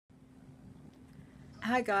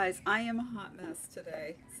Hi guys, I am a hot mess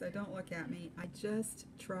today, so don't look at me. I just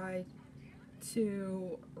tried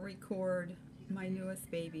to record my newest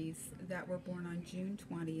babies that were born on June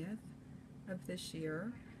 20th of this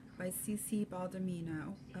year by Cece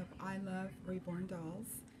Baldamino of I Love Reborn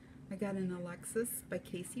Dolls. I got an Alexis by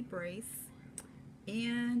Casey Brace,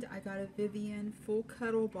 and I got a Vivian Full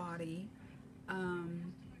Cuddle Body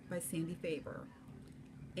by Sandy Faber.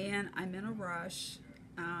 And I'm in a rush.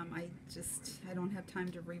 I don't have time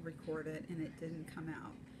to re-record it, and it didn't come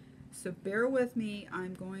out. So bear with me.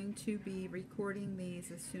 I'm going to be recording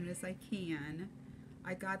these as soon as I can.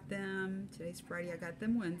 I got them, today's Friday, I got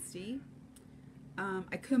them Wednesday.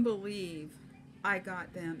 I couldn't believe I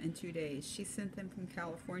got them in 2 days. She sent them from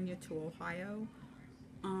California to Ohio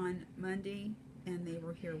on Monday, and they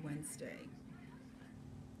were here Wednesday.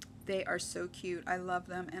 They are so cute. I love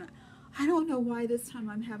them. And I don't know why this time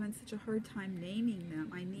I'm having such a hard time naming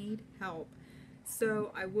them. I need help.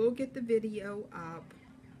 So I will get the video up.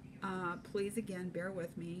 Please, again, bear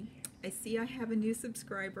with me. I see I have a new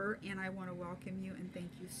subscriber, and I want to welcome you and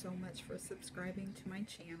thank you so much for subscribing to my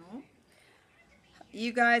channel.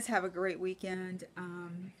 You guys have a great weekend.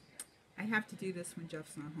 I have to do this when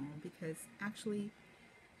Jeff's not home because actually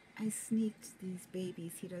I sneaked these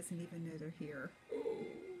babies. He doesn't even know they're here.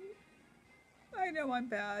 I know I'm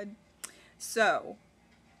bad. So,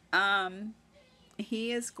 um,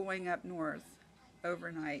 he is going up north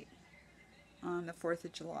overnight on the 4th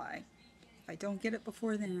of July. If I don't get it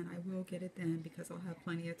before then, I will get it then because I'll have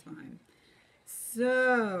plenty of time.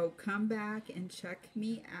 So, come back and check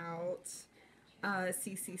me out.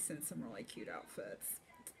 Cece sent some really cute outfits.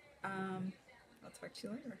 I'll talk to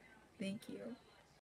you later. Thank you.